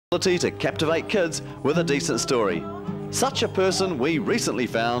Ability to captivate kids with a decent story. Such a person we recently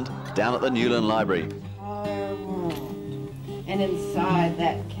found down at the Newland Library. And inside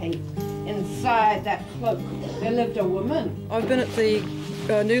that cape, inside that cloak, there lived a woman. I've been at the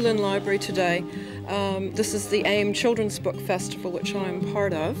Newland Library today. This is the AIM Children's Book Festival, which I am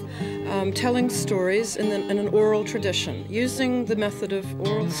part of, telling stories in an oral tradition, using the method of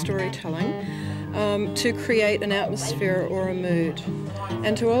oral storytelling to create an atmosphere or a mood,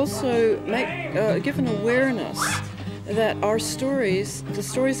 and to also give an awareness that our stories, the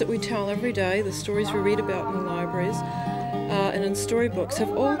stories that we tell every day, the stories we read about in the libraries and in storybooks, have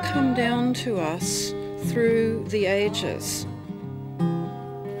all come down to us through the ages.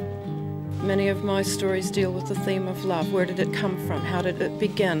 Many of my stories deal with the theme of love. Where did it come from? How did it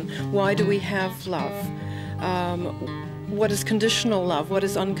begin? Why do we have love? What is conditional love? What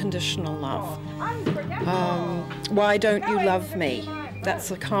is unconditional love? Why don't you love me?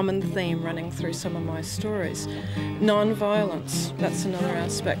 That's a common theme running through some of my stories. Non-violence, that's another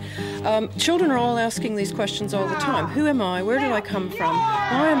aspect. Children are all asking these questions all the time. Who am I? Where did I come from?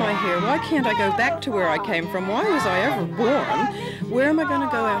 Why am I here? Why can't I go back to where I came from? Why was I ever born? Where am I going to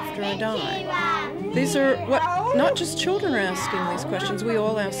go after I die? These are what not just children are asking these questions, we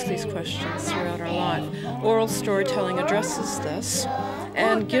all ask these questions throughout our life. Oral storytelling addresses this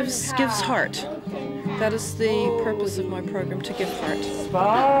and gives heart. That is the purpose of my program, to give heart. She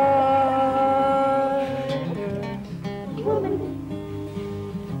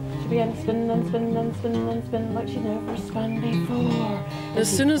began to spin and spin and spin and spin like she never spun before. As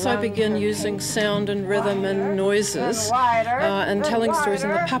soon as I begin using sound and rhythm and noises and telling stories,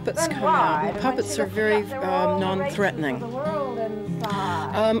 and the puppets come out, and the puppets are very non-threatening.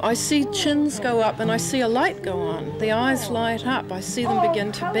 I see chins go up and I see a light go on. The eyes light up. I see them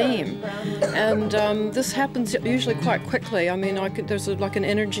begin to beam. And this happens usually quite quickly. I mean, there's like an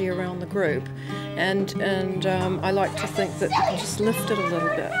energy around the group. And I like to think that you can just lift it a little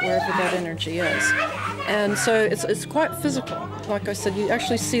bit wherever that energy is. And so it's quite physical. Like I said, you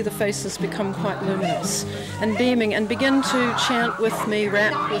actually see the faces become quite luminous and beaming and begin to chant with me,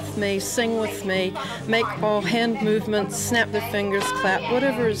 rap with me, sing with me, make all hand movements, snap their fingers, clap,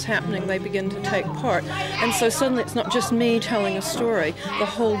 whatever is happening, they begin to take part. And so suddenly it's not just me telling a story, the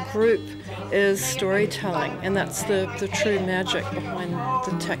whole group is storytelling, and that's the true magic behind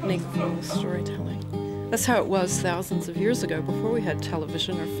the technique of oral storytelling. That's how it was thousands of years ago, before we had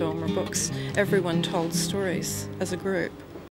television or film or books. Everyone told stories as a group.